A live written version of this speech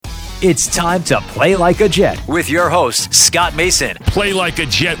It's time to play like a Jet with your host, Scott Mason. Play like a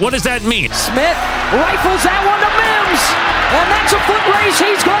Jet. What does that mean? Smith rifles that one to Mims, and that's a foot race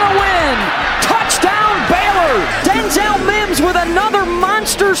he's going to win. Touchdown Baylor. Denzel Mims with another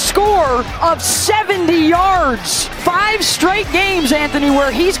monster score of 70 yards. 5 straight games, Anthony, where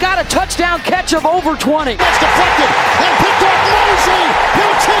he's got a touchdown catch of over 20. That's deflected and picked up Mosley.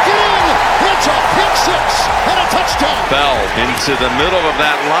 He'll take it in. It's a pick six and a touchdown. Bell into the middle of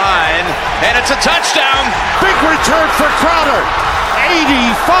that line, and it's a touchdown. Big return for Crowder.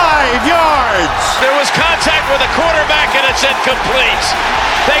 85 yards. There was contact with the quarterback, and it's incomplete.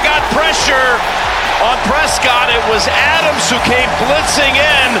 They got pressure on Prescott. It was Adams who came blitzing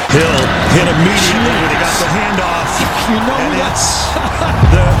in. Hill hit immediately when he got the handoff. You know and that's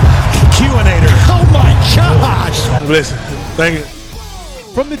the Q-inator. Oh my gosh. Listen, thank you.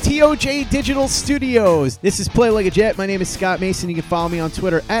 From the TOJ Digital Studios, this is Play Like a Jet. My name is Scott Mason. You can follow me on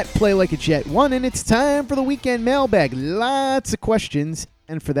Twitter at PlayLikeAJet1, and it's time for the weekend mailbag. Lots of questions.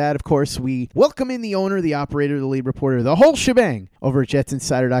 And for that, of course, we welcome in the owner, the operator, the lead reporter, the whole shebang over at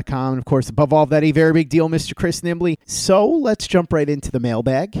JetsInsider.com. And, of course, above all that, a very big deal, Mr. Chris Nimbley. So let's jump right into the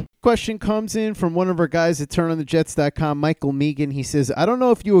mailbag. Question comes in from one of our guys at TurnOnTheJets.com, Michael Megan. He says, I don't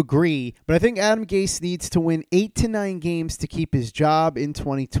know if you agree, but I think Adam Gase needs to win 8 to 9 games to keep his job in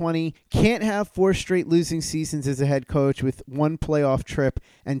 2020. Can't have 4 straight losing seasons as a head coach with 1 playoff trip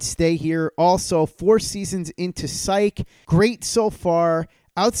and stay here. Also, 4 seasons into psych. Great so far.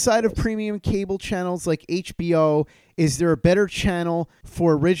 Outside of premium cable channels like HBO, is there a better channel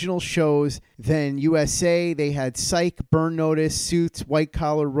for original shows than USA? They had Psych, Burn Notice, Suits, White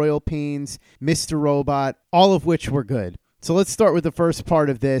Collar, Royal Pains, Mr. Robot, all of which were good. So let's start with the first part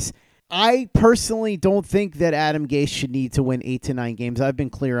of this. I personally don't think that Adam Gase should need to win 8 to 9 games. I've been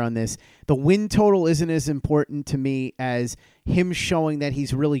clear on this. The win total isn't as important to me as him showing that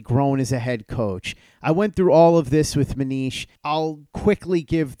he's really grown as a head coach. I went through all of this with Manish. I'll quickly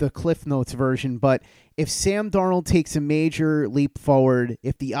give the Cliff Notes version, but if Sam Darnold takes a major leap forward,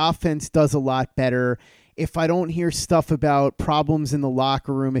 if the offense does a lot better, if I don't hear stuff about problems in the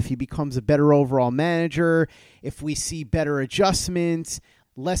locker room, if he becomes a better overall manager, if we see better adjustments,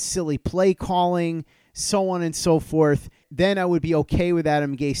 less silly play calling, so on and so forth, then I would be okay with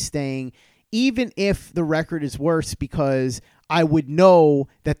Adam Gase staying, even if the record is worse, because I would know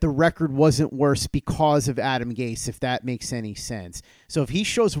that the record wasn't worse because of Adam Gase, if that makes any sense. So if he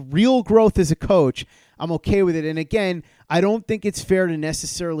shows real growth as a coach, I'm okay with it. And again, I don't think it's fair to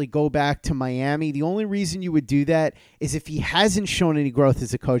necessarily go back to Miami. The only reason you would do that is if he hasn't shown any growth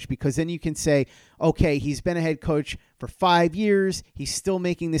as a coach, because then you can say, okay, he's been a head coach for 5 years. He's still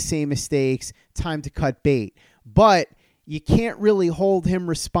making the same mistakes. Time to cut bait. But you can't really hold him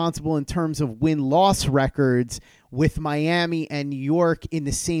responsible in terms of win-loss records with Miami and New York in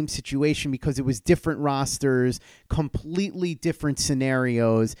the same situation, because it was different rosters, completely different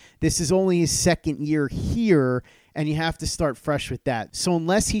scenarios. This is only his second year here, and you have to start fresh with that. So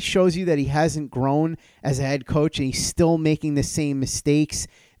unless he shows you that he hasn't grown as a head coach and he's still making the same mistakes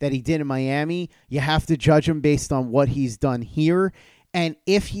that he did in Miami, you have to judge him based on what he's done here. And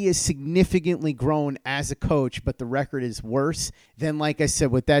if he has significantly grown as a coach, but the record is worse, then like I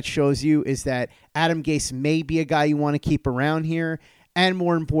said, what that shows you is that Adam Gase may be a guy you want to keep around here. And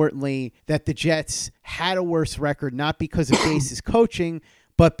more importantly, that the Jets had a worse record, not because of Gase's coaching,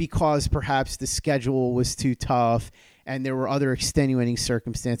 but because perhaps the schedule was too tough and there were other extenuating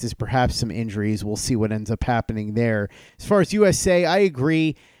circumstances, perhaps some injuries. We'll see what ends up happening there. As far as USA, I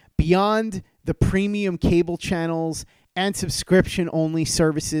agree. Beyond the premium cable channels and subscription-only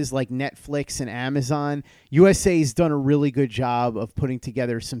services like Netflix and Amazon, USA has done a really good job of putting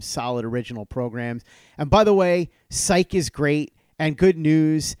together some solid original programs. And by the way, Psych is great. And good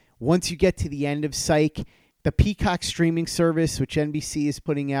news, once you get to the end of Psych, the Peacock streaming service, which NBC is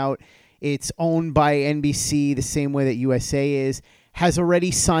putting out, it's owned by NBC the same way that USA is, has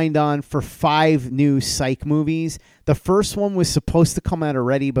already signed on for 5 new Psych movies. The first one was supposed to come out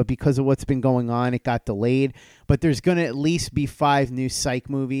already, but because of what's been going on, it got delayed. But there's going to at least be 5 new Psych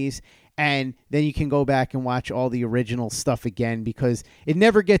movies. And then you can go back and watch all the original stuff again, because it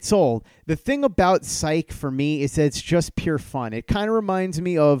never gets old. The thing about Psych for me is that it's just pure fun. It kind of reminds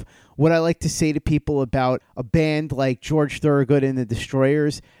me of what I like to say to people about a band like George Thorogood and the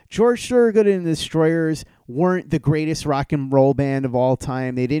Destroyers. George Thorogood and the Destroyers weren't the greatest rock and roll band of all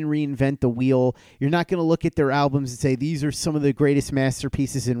time. They didn't reinvent the wheel. You're not going to look at their albums and say, these are some of the greatest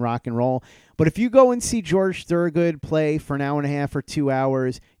masterpieces in rock and roll. But if you go and see George Thorogood play for an hour and a half or 2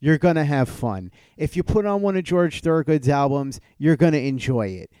 hours, you're going to have fun. If you put on one of George Thorogood's albums, you're going to enjoy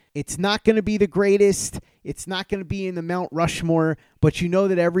it. It's not going to be the greatest. It's not going to be in the Mount Rushmore, but you know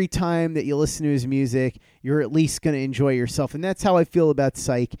that every time that you listen to his music, you're at least going to enjoy yourself. And that's how I feel about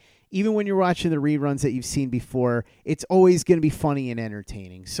Psych. Even when you're watching the reruns that you've seen before, it's always going to be funny and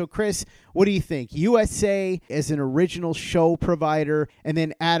entertaining. So, Chris, what do you think? USA as an original show provider, and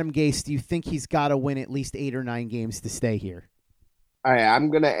then Adam Gase, do you think he's got to win at least 8 or 9 games to stay here? All right, I'm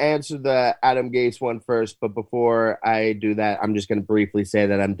going to answer the Adam Gase one first, but before I do that, I'm just going to briefly say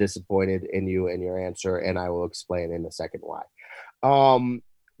that I'm disappointed in you and your answer, and I will explain in a second why.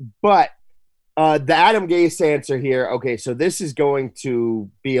 The Adam Gase answer here, okay, so this is going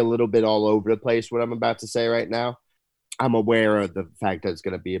to be a little bit all over the place, what I'm about to say right now. I'm aware of the fact that it's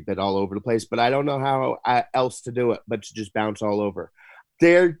going to be a bit all over the place, but I don't know how else to do it but to just bounce all over.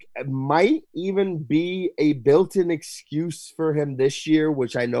 There might even be a built-in excuse for him this year,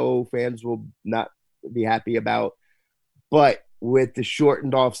 which I know fans will not be happy about. But with the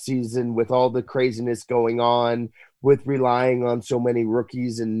shortened off season, with all the craziness going on, with relying on so many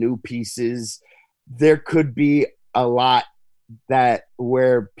rookies and new pieces, there could be a lot that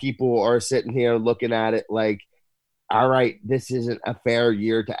where people are sitting here looking at it like, all right, this isn't a fair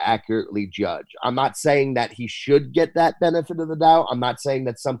year to accurately judge. I'm not saying that he should get that benefit of the doubt. I'm not saying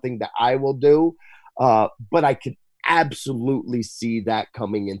that's something that I will do, but I could absolutely see that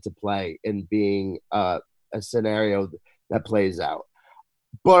coming into play and being a scenario that plays out.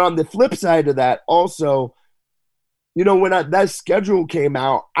 But on the flip side of that, also, you know, when that schedule came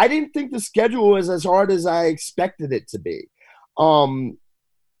out, I didn't think the schedule was as hard as I expected it to be. And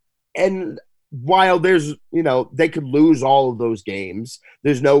while there's, you know, they could lose all of those games,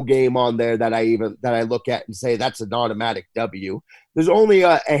 there's no game on there that I look at and say that's an automatic W. There's only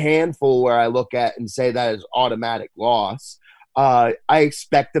a handful where I look at and say that is automatic loss. I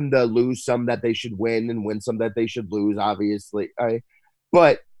expect them to lose some that they should win and win some that they should lose, obviously.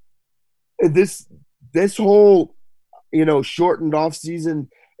 But this whole, you know, shortened off season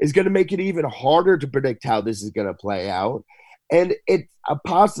is going to make it even harder to predict how this is going to play out. And it's a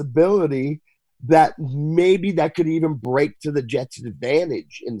possibility that maybe that could even break to the Jets'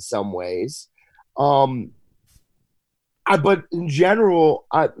 advantage in some ways. But in general,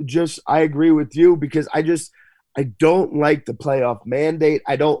 I agree with you because I don't like the playoff mandate.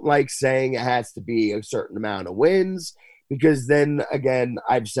 I don't like saying it has to be a certain amount of wins because then, again,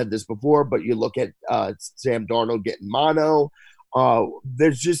 I've said this before, but you look at Sam Darnold getting mono.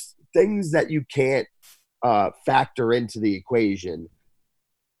 There's just things that you can't factor into the equation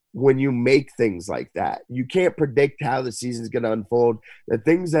when you make things like that. You can't predict how the season's going to unfold. The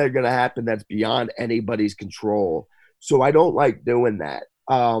things that are going to happen, that's beyond anybody's control. So I don't like doing that.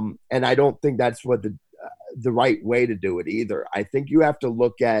 And I don't think that's what the right way to do it either. I think you have to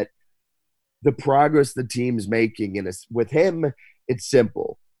look at the progress the team's making. And with him, it's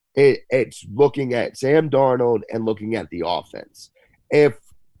simple. It's looking at Sam Darnold and looking at the offense. If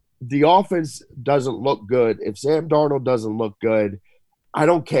the offense doesn't look good, if Sam Darnold doesn't look good, I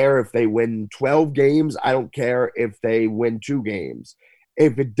don't care if they win 12 games. I don't care if they win 2 games.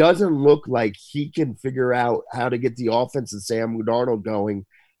 If it doesn't look like he can figure out how to get the offense and Sam Darnold going,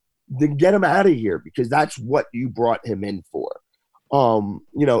 then get him out of here because that's what you brought him in for. You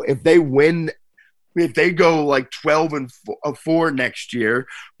know, if they go like 12-4 next year,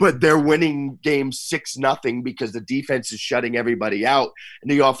 but they're winning games 6-0 because the defense is shutting everybody out and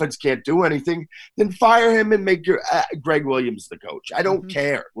the offense can't do anything, then fire him and make your Greg Williams the coach. I don't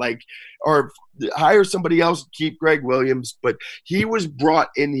care. Or hire somebody else and keep Greg Williams, but he was brought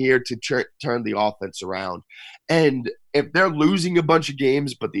in here to turn the offense around. And if they're losing a bunch of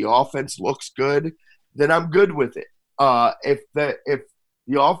games, but the offense looks good, then I'm good with it. If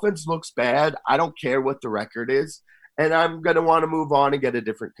the offense looks bad, I don't care what the record is, and I'm going to want to move on and get a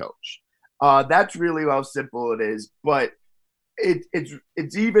different coach. That's really how simple it is, but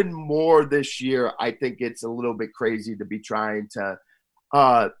it's even more this year. I think it's a little bit crazy to be trying to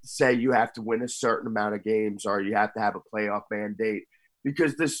say you have to win a certain amount of games or you have to have a playoff mandate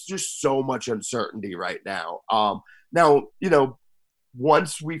because there's just so much uncertainty right now. Now, you know,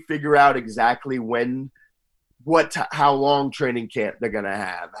 once we figure out exactly how long training camp they're going to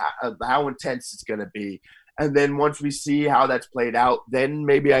have, how intense it's going to be. And then once we see how that's played out, then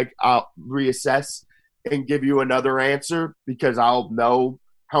maybe I'll reassess and give you another answer because I'll know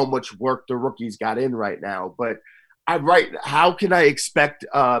how much work the rookies got in right now. But how can I expect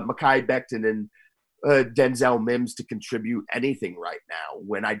Mekhi Becton and Denzel Mims to contribute anything right now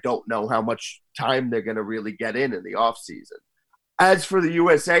when I don't know how much time they're going to really get in the offseason. As for the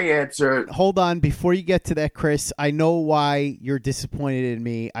USA answer... Hold on. Before you get to that, Chris, I know why you're disappointed in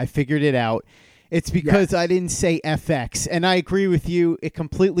me. I figured it out. It's because I didn't say FX, and I agree with you. It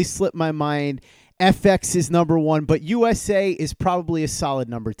completely slipped my mind. FX is number one, but USA is probably a solid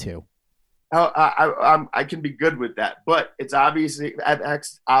number two. I can be good with that, but it's obviously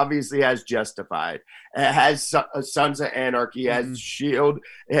FX obviously has Justified. It has Sons of Anarchy, it has Shield,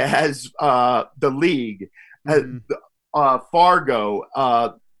 it has The League, Fargo.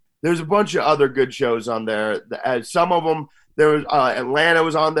 There's a bunch of other good shows on there. Some of them, there was Atlanta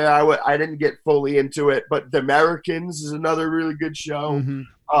was on there. I didn't get fully into it, but The Americans is another really good show.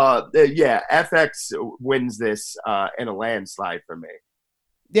 FX wins this in a landslide for me.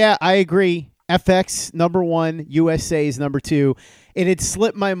 Yeah, I agree. FX, number one. USA is number two. It had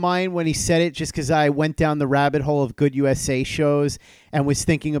slipped my mind when he said it just because I went down the rabbit hole of good USA shows and was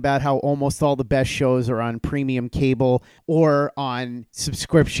thinking about how almost all the best shows are on premium cable or on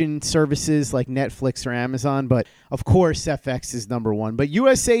subscription services like Netflix or Amazon. But, of course, FX is number one. But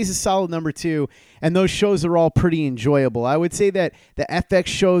USA is a solid number two, and those shows are all pretty enjoyable. I would say that the FX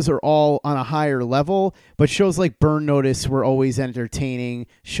shows are all on a higher level, but shows like Burn Notice were always entertaining.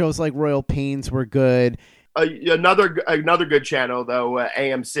 Shows like Royal Pains were good. Another good channel though,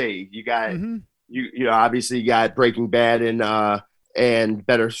 AMC. You got you obviously you got Breaking Bad and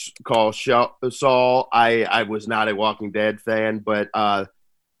Better Call Saul. I was not a Walking Dead fan, but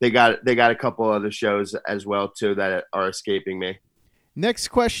they got a couple other shows as well too that are escaping me. Next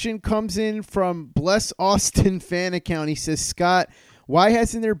question comes in from Bless Austin fan account. He says, Scott, why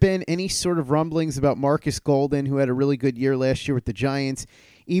hasn't there been any sort of rumblings about Marcus Golden, who had a really good year last year with the Giants,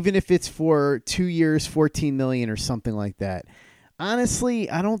 even if it's for 2 years, $14 million or something like that? Honestly,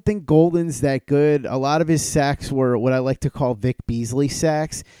 I don't think Golden's that good. A lot of his sacks were what I like to call Vic Beasley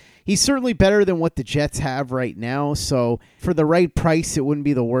sacks. He's certainly better than what the Jets have right now, so for the right price, it wouldn't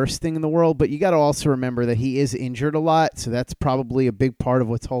be the worst thing in the world, but you got to also remember that he is injured a lot, so that's probably a big part of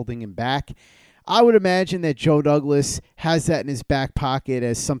what's holding him back. I would imagine that Joe Douglas has that in his back pocket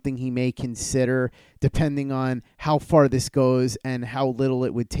as something he may consider depending on how far this goes and how little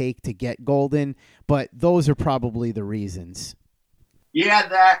it would take to get Golden, but those are probably the reasons. Yeah,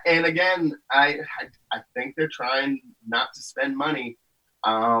 that, and again, I think they're trying not to spend money.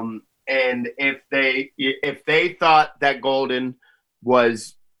 And if they thought that Golden would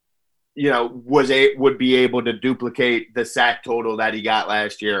be able to duplicate the sack total that he got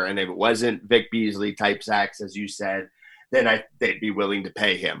last year, and if it wasn't Vic Beasley type sacks, as you said, then they'd be willing to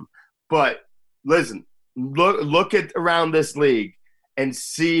pay him. But listen, look at around this league and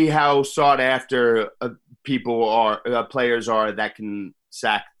see how sought after players are that can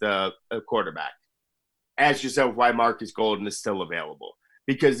sack the quarterback. Ask yourself why Marcus Golden is still available.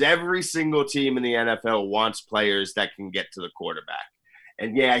 Because every single team in the NFL wants players that can get to the quarterback.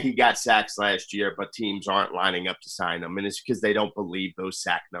 And yeah, he got sacks last year, but teams aren't lining up to sign him. And it's because they don't believe those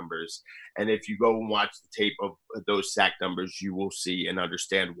sack numbers. And if you go and watch the tape of those sack numbers, you will see and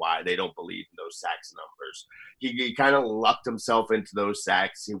understand why they don't believe in those sacks numbers. He kind of lucked himself into those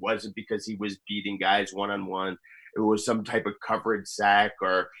sacks. It wasn't because he was beating guys one-on-one. It was some type of coverage sack,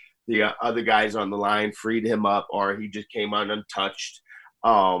 or the other guys on the line freed him up, or he just came on untouched.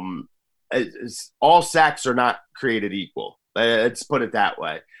 All sacks are not created equal. Let's put it that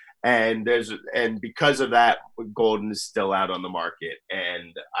way. And because of that, Golden is still out on the market.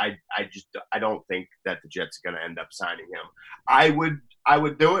 And I don't think that the Jets are going to end up signing him. I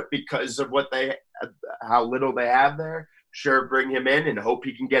would do it because of how little they have there. Sure, bring him in and hope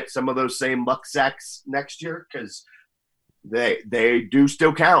he can get some of those same luck sacks next year, because they do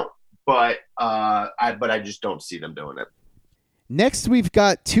still count. But I just don't see them doing it. Next, we've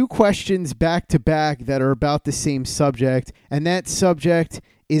got two questions back-to-back that are about the same subject, and that subject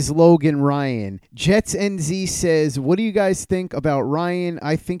is Logan Ryan. Jets NZ says, what do you guys think about Ryan?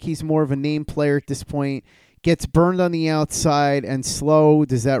 I think he's more of a name player at this point. Gets burned on the outside and slow.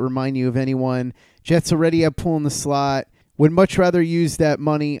 Does that remind you of anyone? Jets already have Poole in the slot. Would much rather use that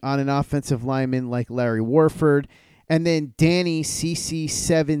money on an offensive lineman like Larry Warford. And then Danny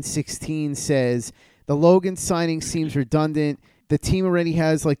CC716 says, the Logan signing seems redundant. The team already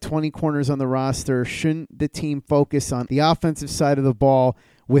has like 20 corners on the roster. Shouldn't the team focus on the offensive side of the ball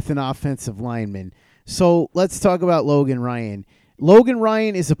with an offensive lineman? So let's talk about Logan Ryan. Logan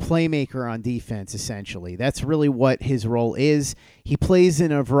Ryan is a playmaker on defense, essentially. That's really what his role is. He plays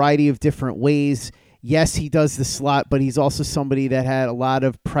in a variety of different ways. Yes, he does the slot, but he's also somebody that had a lot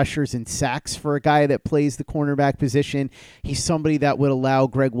of pressures and sacks for a guy that plays the cornerback position. He's somebody that would allow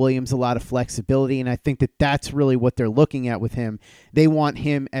Greg Williams a lot of flexibility, and I think that that's really what they're looking at with him. They want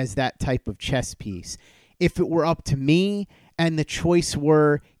him as that type of chess piece. If it were up to me and the choice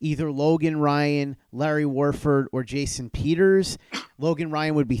were either Logan Ryan, Larry Warford, or Jason Peters, Logan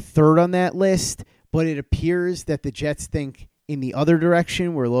Ryan would be third on that list, but it appears that the Jets think in the other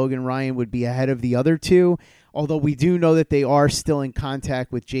direction where Logan Ryan would be ahead of the other two, although we do know that they are still in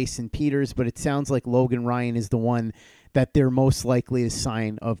contact with Jason Peters, but it sounds like Logan Ryan is the one that they're most likely to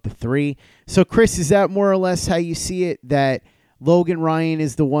sign of the three. So, Chris, is that more or less how you see it, that Logan Ryan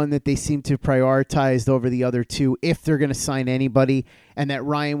is the one that they seem to prioritize over the other two if they're going to sign anybody, and that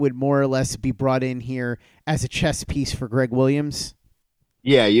Ryan would more or less be brought in here as a chess piece for Greg Williams?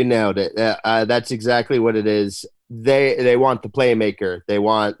 Yeah, you nailed it. That's exactly what it is. They want the playmaker. They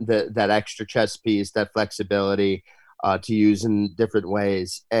want that extra chess piece, that flexibility to use in different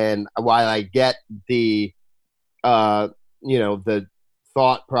ways. And while I get the the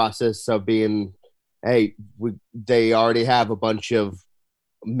thought process of being, hey, they already have a bunch of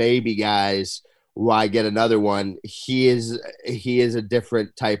maybe guys, why get another one? He is a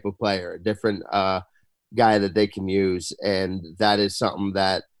different type of player, a different guy that they can use, and that is something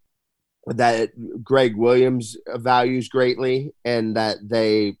that Greg Williams values greatly, and that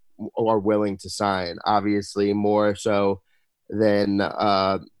they are willing to sign. Obviously, more so than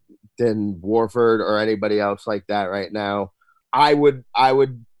Warford or anybody else like that right now. I would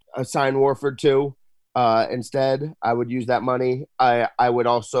sign Warford too. Instead, I would use that money. I would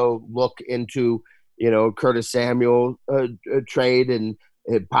also look into Curtis Samuel trade and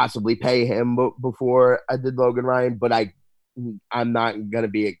possibly pay him before I did Logan Ryan, but I'm not going to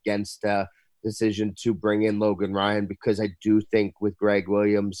be against a decision to bring in Logan Ryan, because I do think with Greg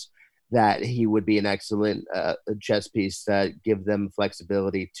Williams that he would be an excellent chess piece to give them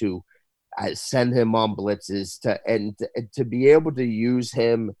flexibility to send him on blitzes to be able to use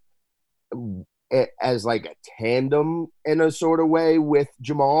him as like a tandem in a sort of way with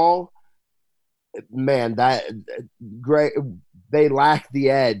Jamal. Man, that great. They lack the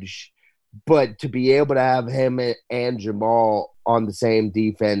edge, but to be able to have him and Jamal on the same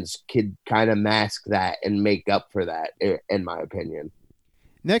defense could kind of mask that and make up for that, in my opinion.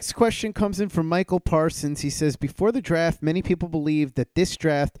 Next question comes in from Michael Parsons. He says, before the draft, many people believed that this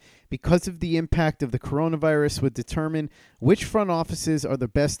draft, because of the impact of the coronavirus, would determine which front offices are the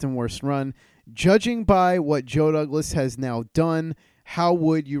best and worst run. Judging by what Joe Douglas has now done, how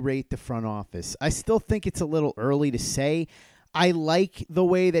would you rate the front office? I still think it's a little early to say. I like the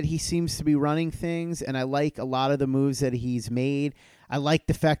way that he seems to be running things, and I like a lot of the moves that he's made. I like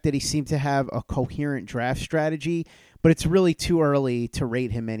the fact that he seemed to have a coherent draft strategy, but it's really too early to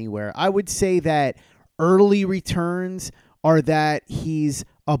rate him anywhere. I would say that early returns are that he's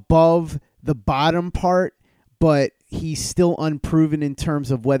above the bottom part, but he's still unproven in terms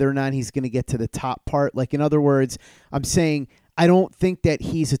of whether or not he's going to get to the top part. Like, in other words, I'm saying I don't think that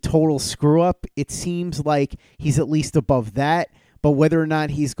he's a total screw-up. It seems like he's at least above that. But whether or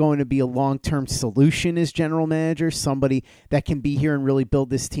not he's going to be a long-term solution as general manager, somebody that can be here and really build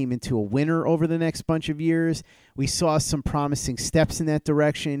this team into a winner over the next bunch of years, we saw some promising steps in that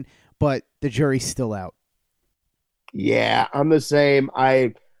direction, but the jury's still out. Yeah, I'm the same.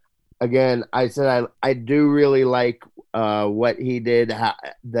 I said I do really like what he did,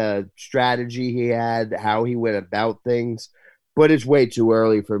 the strategy he had, how he went about things. But it's way too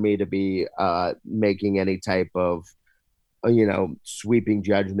early for me to be making any type of, sweeping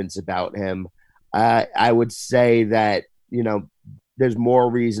judgments about him. I would say that, there's more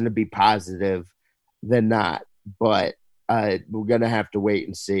reason to be positive than not. But we're going to have to wait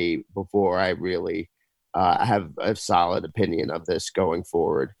and see before I really have a solid opinion of this going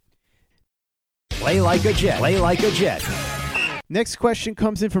forward. Play like a Jet. Play like a Jet. Next question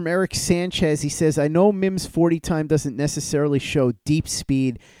comes in from Eric Sanchez. He says, I know Mims' 40 time doesn't necessarily show deep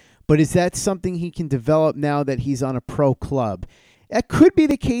speed, but is that something he can develop now that he's on a pro club? That could be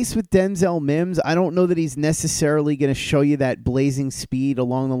the case with Denzel Mims. I don't know that he's necessarily going to show you that blazing speed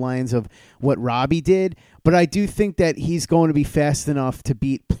along the lines of what Robbie did, but I do think that he's going to be fast enough to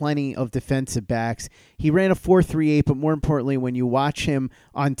beat plenty of defensive backs. He ran a 4.38, but more importantly, when you watch him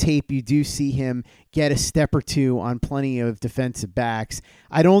on tape, you do see him get a step or two on plenty of defensive backs.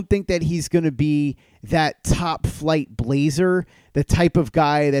 I don't think that he's going to be that top flight blazer, the type of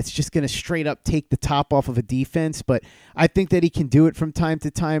guy that's just going to straight up take the top off of a defense, but I think that he can do it from time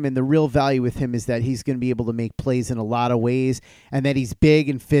to time, and the real value with him is that he's going to be able to make plays in a lot of ways, and that he's big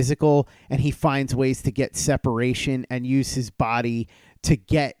and physical, and he finds ways to get separation and use his body to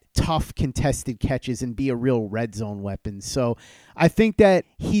get tough contested catches and be a real red zone weapon. So I think that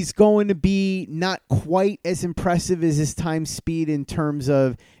he's going to be not quite as impressive as his time speed in terms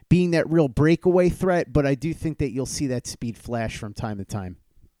of being that real breakaway threat, but I do think that you'll see that speed flash from time to time.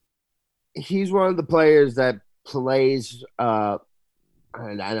 He's one of the players that plays, and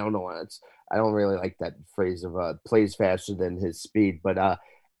I don't know why I don't really like that phrase of plays faster than his speed, but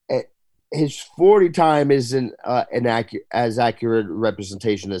his 40 time isn't as accurate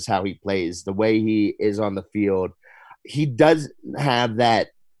representation as how he plays. The way he is on the field, he doesn't have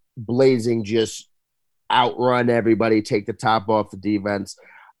that blazing just outrun everybody, take the top off the defense,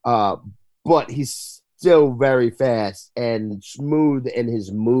 but he's still very fast and smooth in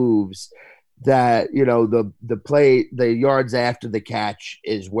his moves. That, you know, the yards after the catch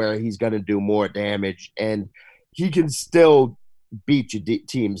is where he's going to do more damage, and he can still beat your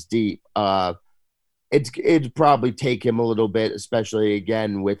teams deep. It'd probably take him a little bit, especially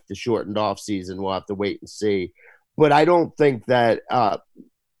again with the shortened off season. We'll have to wait and see, but I don't think that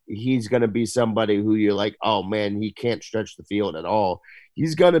he's going to be somebody who you're like, oh man, he can't stretch the field at all.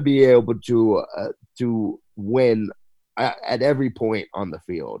 He's going to be able to win at every point on the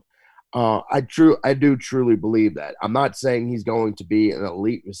field. I do truly believe that. I'm not saying he's going to be an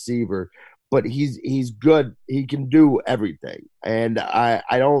elite receiver, but he's good. He can do everything, and I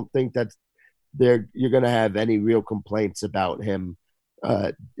don't think that you're going to have any real complaints about him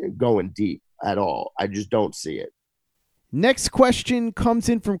going deep at all. I just don't see it. Next question comes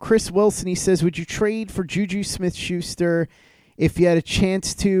in from Chris Wilson. He says, would you trade for Juju Smith-Schuster if you had a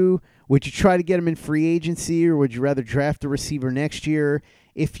chance to? Would you try to get him in free agency, or would you rather draft a receiver next year?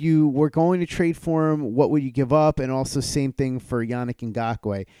 If you were going to trade for him, what would you give up? And also same thing for Yannick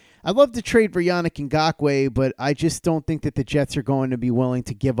Ngakoue. I'd love to trade for Yannick Ngakoue, but I just don't think that the Jets are going to be willing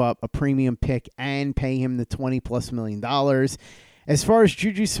to give up a premium pick and pay him the $20+ million. As far as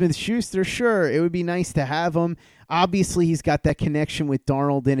Juju Smith-Schuster, sure, it would be nice to have him. Obviously, he's got that connection with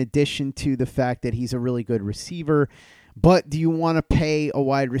Darnold in addition to the fact that he's a really good receiver. But do you want to pay a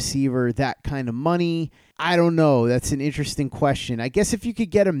wide receiver that kind of money? I don't know. That's an interesting question. I guess if you could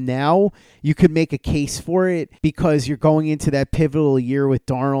get him now, you could make a case for it because you're going into that pivotal year with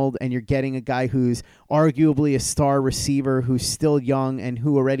Darnold and you're getting a guy who's arguably a star receiver who's still young and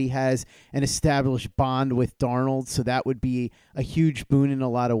who already has an established bond with Darnold. So that would be a huge boon in a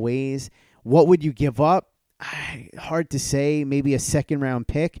lot of ways. What would you give up? Hard to say. Maybe a second-round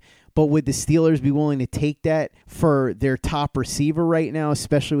pick. But would the Steelers be willing to take that for their top receiver right now,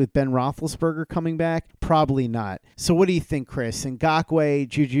 especially with Ben Roethlisberger coming back? Probably not. So what do you think, Chris? Ngakoue,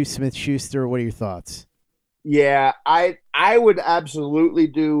 Juju Smith-Schuster, what are your thoughts? Yeah, I would absolutely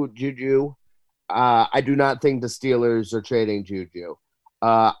do Juju. I do not think the Steelers are trading Juju.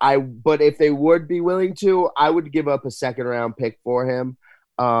 But if they would be willing to, I would give up a second-round pick for him.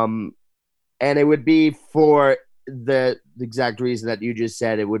 And it would be for the exact reason that you just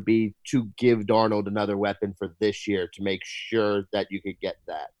said. It would be to give Darnold another weapon for this year to make sure that you could get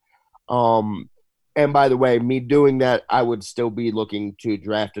that. And by the way, me doing that, I would still be looking to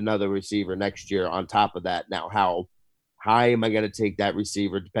draft another receiver next year on top of that. Now, how high am I going to take that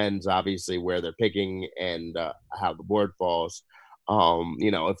receiver depends obviously where they're picking and how the board falls.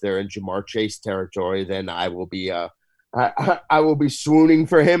 If they're in Jamar Chase territory, then I will be I will be swooning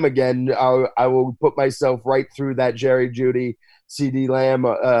for him again. I will put myself right through that Jerry Jeudy, CeeDee Lamb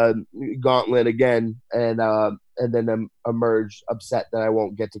gauntlet again, and then emerge upset that I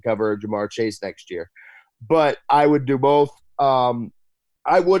won't get to cover Jamar Chase next year. But I would do both. I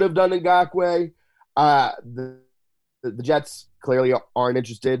would have done Ngakoue. The Jets clearly aren't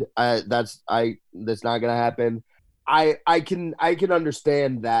interested. That's not going to happen. I can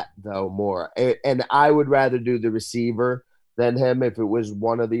understand that though more, and I would rather do the receiver than him if it was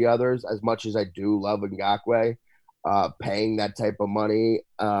one of the others. As much as I do love Ngakoue, paying that type of money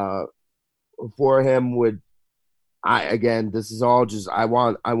for him would. This is all just I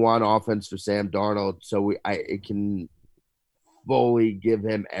want offense for Sam Darnold, so it can fully give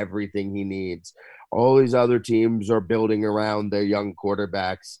him everything he needs. All these other teams are building around their young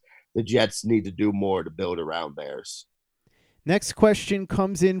quarterbacks. The Jets need to do more to build around theirs. Next question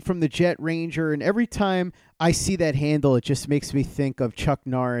comes in from the Jet Ranger, and every time I see that handle, it just makes me think of Chuck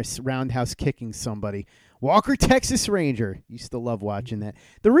Norris roundhouse kicking somebody. Walker, Texas Ranger. Used to love watching that.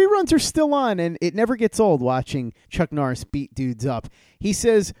 The reruns are still on, and it never gets old watching Chuck Norris beat dudes up. He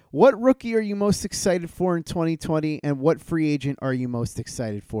says, what rookie are you most excited for in 2020, and what free agent are you most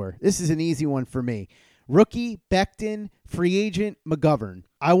excited for? This is an easy one for me. Rookie, Becton. free agent McGovern.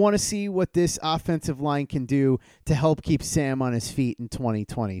 I want to see what this offensive line can do to help keep Sam on his feet in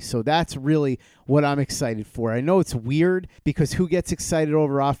 2020. So that's really what I'm excited for. I know it's weird because who gets excited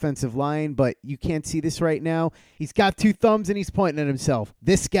over offensive line, but you can't see this right now. He's got 2 thumbs and he's pointing at himself.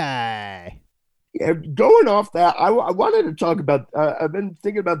 This guy. Yeah, going off that, I wanted to talk about, I've been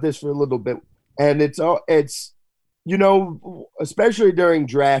thinking about this for a little bit, and it's especially during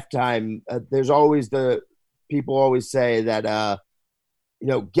draft time, there's always people always say that,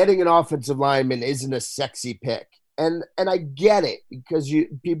 getting an offensive lineman isn't a sexy pick. And I get it because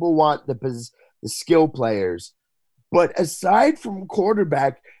people want the skill players. But aside from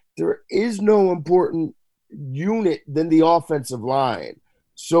quarterback, there is no important unit than the offensive line.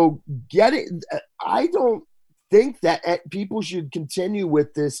 So I don't think that people should continue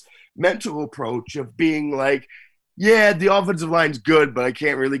with this mental approach of being like, yeah, the offensive line's good, but I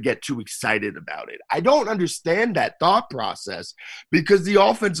can't really get too excited about it. I don't understand that thought process because the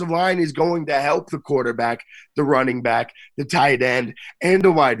offensive line is going to help the quarterback, the running back, the tight end, and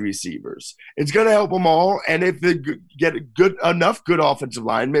the wide receivers. It's going to help them all, and if they get enough good offensive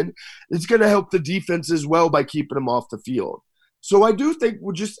linemen, it's going to help the defense as well by keeping them off the field. So I do think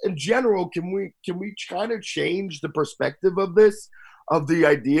we're just in general, can we kind of change the perspective of this, of the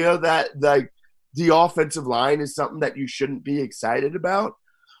idea that the offensive line is something that you shouldn't be excited about?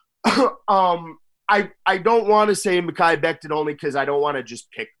 I don't want to say Mekhi Becton only because I don't want to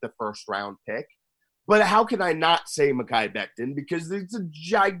just pick the first round pick. But how can I not say Mekhi Becton? Because it's a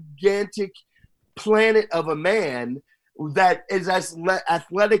gigantic planet of a man that is as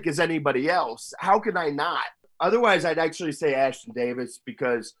athletic as anybody else. How can I not? Otherwise, I'd actually say Ashton Davis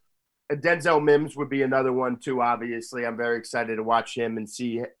because Denzel Mims would be another one too, obviously. I'm very excited to watch him and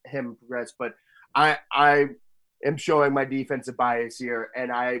see him progress. But I am showing my defensive bias here,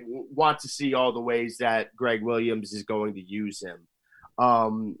 and I want to see all the ways that Greg Williams is going to use him.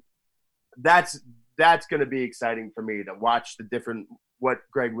 That's going to be exciting for me to watch what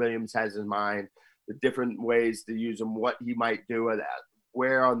Greg Williams has in mind, the different ways to use him, what he might do,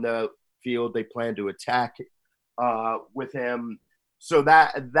 where on the field they plan to attack with him. So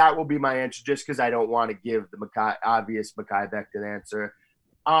that will be my answer, just because I don't want to give the obvious Mekhi Becton answer.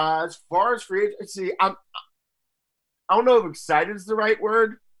 As far as free agency, I don't know if excited is the right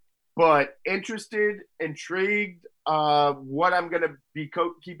word, but interested, intrigued. What I'm going to be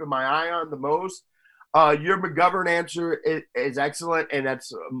keeping my eye on the most. Your McGovern answer is excellent, and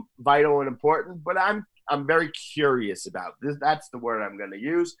that's vital and important. But I'm very curious about this. That's the word I'm going to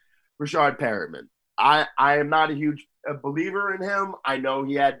use. Rashad Perriman. I am not a huge believer in him. I know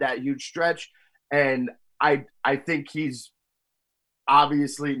he had that huge stretch, and I think he's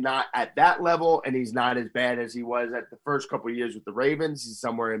obviously not at that level, and he's not as bad as he was at the first couple of years with the Ravens. He's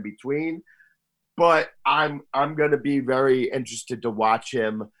somewhere in between. But I'm going to be very interested to watch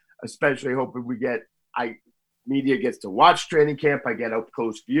him, especially hoping media gets to watch training camp. I get up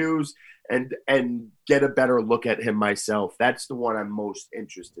close views and get a better look at him myself. That's the one I'm most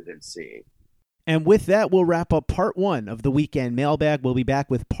interested in seeing. And with that, we'll wrap up part 1 of the weekend mailbag. We'll be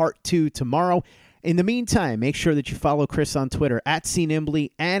back with part 2 tomorrow. In the meantime, make sure that you follow Chris on Twitter at CNimbly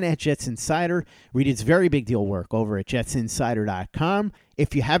and at Jets Insider. Read his very big deal work over at jetsinsider.com.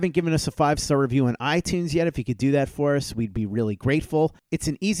 If you haven't given us a 5-star review on iTunes yet, if you could do that for us, we'd be really grateful. It's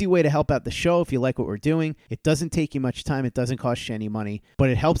an easy way to help out the show if you like what we're doing. It doesn't take you much time. It doesn't cost you any money,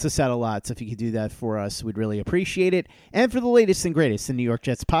 but it helps us out a lot. So if you could do that for us, we'd really appreciate it. And for the latest and greatest in New York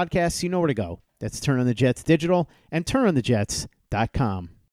Jets podcasts, you know where to go. That's Turn on the Jets Digital and turnonthejets.com.